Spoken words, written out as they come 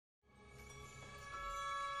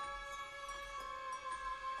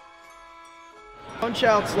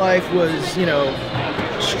Punch-Out's life was, you know,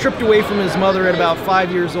 stripped away from his mother at about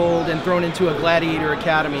 5 years old and thrown into a gladiator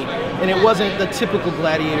academy. And it wasn't the typical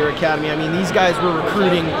gladiator academy. I mean, these guys were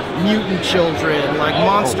recruiting mutant children, like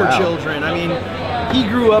monster children. I mean, he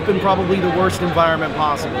grew up in probably the worst environment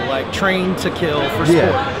possible, like trained to kill for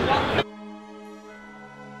sport.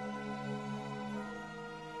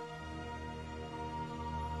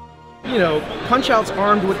 You know, Punch-Out's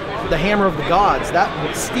armed with the hammer of the gods.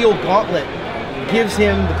 That steel gauntlet gives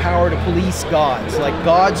him the power to police gods. Like,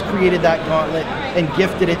 gods created that gauntlet and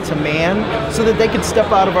gifted it to man so that they could step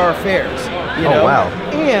out of our affairs, you know?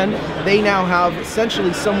 And they now have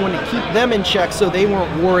essentially someone to keep them in check so they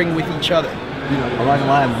weren't warring with each other. You know, I'm not gonna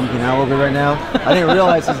lie, I'm geeking out a little bit right now. I didn't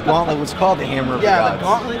realize this gauntlet was called the hammer of the gods. Yeah, the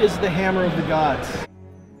gauntlet is the hammer of the gods.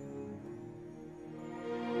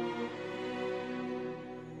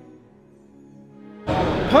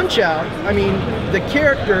 Punch-Out, I mean, the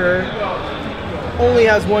character only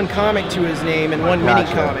has one comic to his name and one mini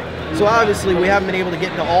comic. So obviously we haven't been able to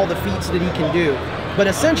get into all the feats that he can do. But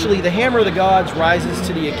essentially the hammer of the gods rises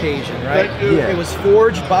to the occasion, right? It was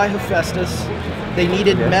forged by Hephaestus. They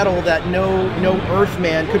needed metal that no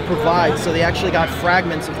Earthman could provide, so they actually got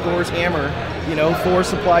fragments of Thor's hammer. You know, Thor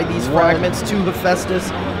supplied these fragments to Hephaestus.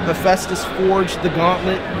 Hephaestus forged the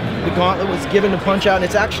gauntlet. The gauntlet was given to Punch-Out, and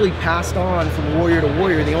it's actually passed on from warrior to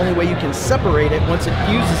warrior. The only way you can separate it once it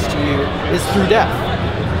fuses to you is through death.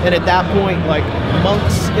 And at that point, like,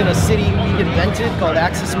 monks in a city we invented called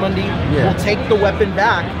Axis Mundi will take the weapon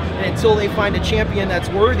back, and until they find a champion that's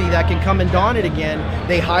worthy that can come and don it again,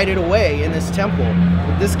 they hide it away in this temple.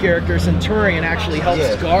 But this character, Centurion, actually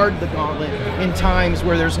helps guard the gauntlet in times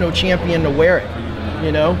where there's no champion to wear it,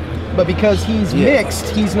 you know? But because he's mixed,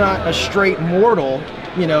 he's not a straight mortal.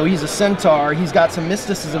 You know, he's a centaur, he's got some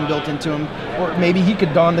mysticism built into him, or maybe he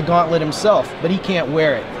could don the gauntlet himself, but he can't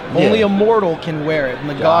wear it. Only a mortal can wear it, and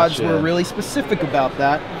the gods were really specific about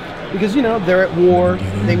that, because, you know, they're at war,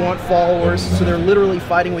 they want followers, so they're literally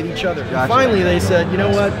fighting with each other. Finally, they said, you know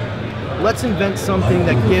what, let's invent something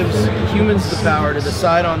that gives humans the power to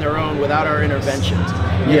decide on their own without our intervention.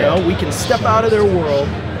 You know, we can step out of their world,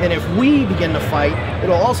 and if we begin to fight,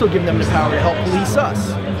 it'll also give them the power to help police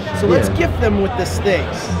us. So let's gift them with this thing,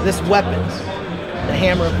 this weapon, the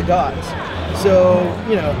hammer of the gods. So,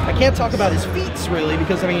 you know, I can't talk about his feats really,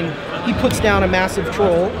 because I mean, he puts down a massive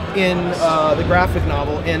troll in the graphic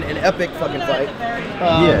novel in an epic fucking fight.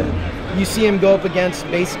 You see him go up against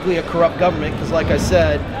basically a corrupt government, because like I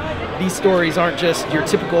said, these stories aren't just your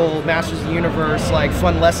typical Masters of the Universe, like,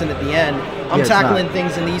 fun lesson at the end. I'm tackling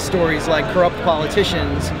things in these stories like corrupt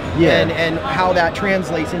politicians and how that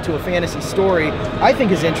translates into a fantasy story. I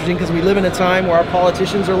think is interesting because we live in a time where our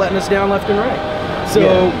politicians are letting us down left and right.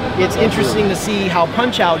 So it's interesting to see how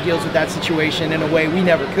Punch-Out deals with that situation in a way we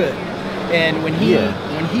never could. And when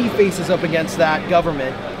he faces up against that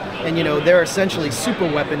government, and you know, they're essentially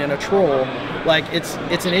super weapon and a troll, like, it's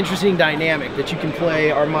an interesting dynamic that you can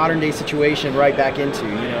play our modern day situation right back into,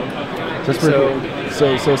 you know.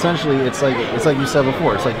 So essentially it's like you said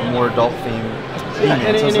before, it's like more adult themed.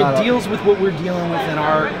 And it deals with what we're dealing with in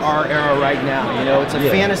our era right now. You know, it's a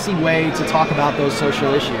fantasy way to talk about those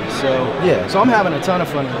social issues. So I'm having a ton of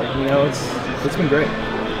fun with it. You know, it's been great.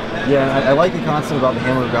 Yeah, I like the concept about the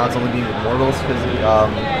hammer of gods only being with mortals, because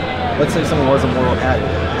let's say someone was a mortal had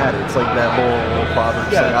it. It's like that whole proverb.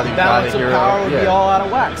 The balance of power would be all out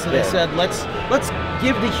of whack. So they said, let's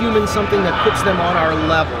give the human something that puts them on our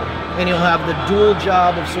level, and he'll have the dual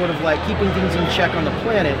job of sort of like keeping things in check on the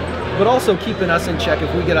planet, but also keeping us in check if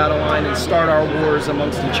we get out of line and start our wars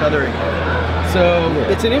amongst each other again. So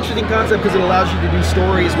it's an interesting concept because it allows you to do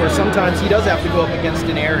stories where sometimes he does have to go up against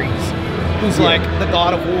an Ares, who's like the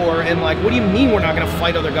god of war, and like, what do you mean we're not going to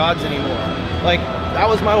fight other gods anymore? Like, that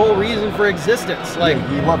was my whole reason for existence. Like,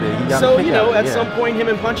 he loved it. He got so, you know, at some point, him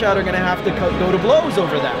and Punch-Out are going to have to go to blows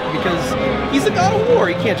over that, because he's the god of war.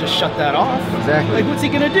 He can't just shut that off. Exactly. Like, what's he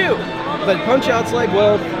going to do? But Punch-Out's like,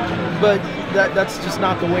 well, but that's just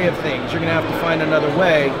not the way of things. You're going to have to find another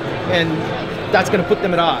way, and that's going to put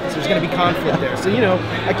them at odds. There's going to be conflict there. So, you know,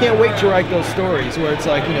 I can't wait to write those stories where it's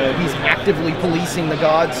like, you know, he's actively policing the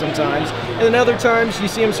gods sometimes, and then other times you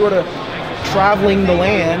see him sort of traveling the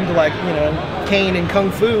land, like, you know, Kane and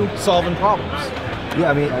Kung Fu, solving problems. Yeah,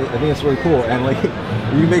 I mean, I think it's really cool, and like,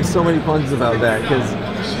 you make so many puns about that, because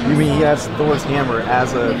you mean he has Thor's hammer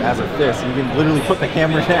as a fist, and you can literally put the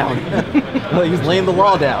hammer down. Like, he's laying the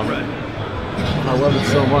law down. Right. I love it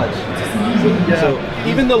so much. Yeah. So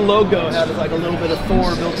even the logo has like a little bit of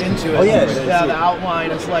Thor built into it. Oh, yeah. Yeah, the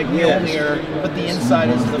outline is like Mjolnir, but the inside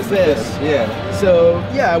is the fist. Yeah. So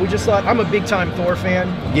yeah, we just thought, I'm a big time Thor fan.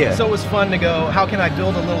 Yeah. So it was fun to go, how can I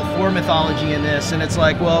build a little Thor mythology in this? And it's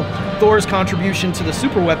like, well, Thor's contribution to the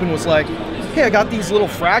super weapon was like, hey, I got these little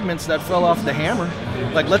fragments that fell off the hammer.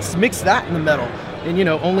 Like, let's mix that in the metal. And you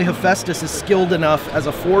know, only Hephaestus is skilled enough as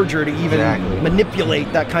a forger to even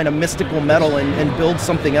manipulate that kind of mystical metal and build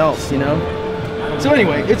something else, you know? So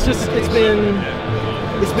anyway, it's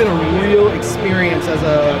been a real experience as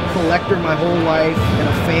a collector my whole life and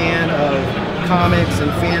a fan of comics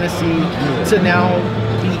and fantasy to now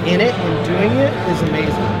be in it and doing it is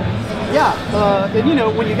amazing. Yeah, and you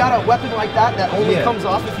know, when you got a weapon like that that only comes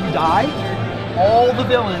off if you die, all the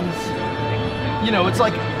villains, you know, it's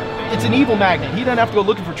like, it's an evil magnet. He doesn't have to go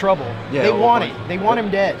looking for trouble. Yeah, they want it. They want him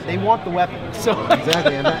dead. They want the weapon. So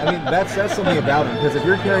exactly, and I mean that says something about him, because if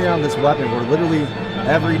you're carrying on this weapon, where literally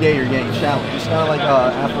every day you're getting challenged, it's kind of like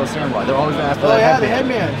Afro Samurai. They're always after the headband. The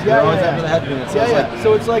headbands. They're always after the headband. So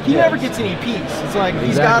So it's like he never gets any peace. It's like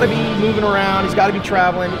he's got to be moving around. He's got to be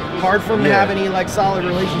traveling. Hard for him to have any like solid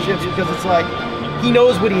relationships, because it's like he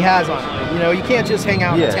knows what he has on him. You know, you can't just hang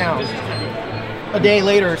out in town. A day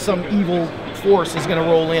later, some evil force is going to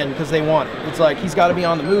roll in because they want it. It's like he's got to be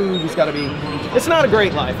on the move. He's got to be. It's not a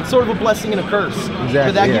great life. It's sort of a blessing and a curse. Exactly.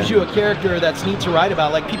 But that gives you a character that's neat to write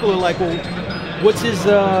about. Like, people are like, well, what's his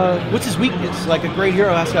weakness? Like, a great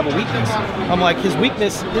hero has to have a weakness. I'm like, his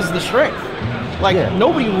weakness is the strength. Like,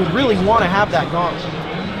 nobody would really want to have that gauntlet.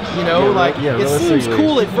 You know, it seems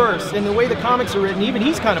cool at first, and the way the comics are written, even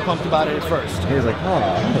he's kind of pumped about it at first. He's like,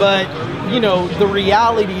 oh. But, you know, the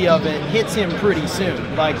reality of it hits him pretty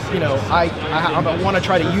soon. Like, you know, I want to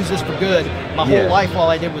try to use this for good. My whole life, all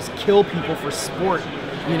I did was kill people for sport.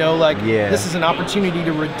 You know, like, this is an opportunity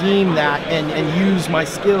to redeem that and use my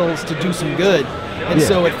skills to do some good. And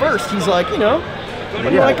so at first, he's like, you know,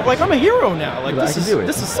 like I'm a hero now. Like, this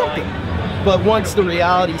is something. But once the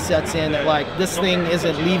reality sets in that, like, this thing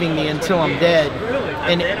isn't leaving me until I'm dead,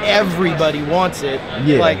 and everybody wants it,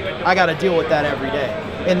 like, I got to deal with that every day.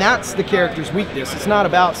 And that's the character's weakness. It's not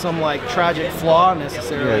about some, like, tragic flaw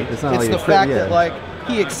necessarily. It's the fact that, like,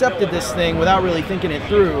 he accepted this thing without really thinking it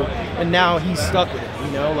through, and now he's stuck with it,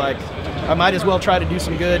 you know? Like, I might as well try to do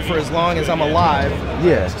some good for as long as I'm alive.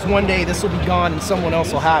 Because one day this will be gone and someone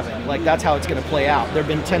else will have it. Like, that's how it's going to play out. There have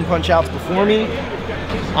been 10 Punch-Outs before me.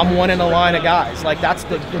 I'm one in a line of guys. Like, that's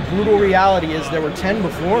the brutal reality is there were 10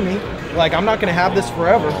 before me. Like, I'm not going to have this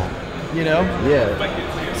forever, you know?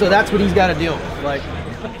 Yeah. So that's what he's got to deal with. Like...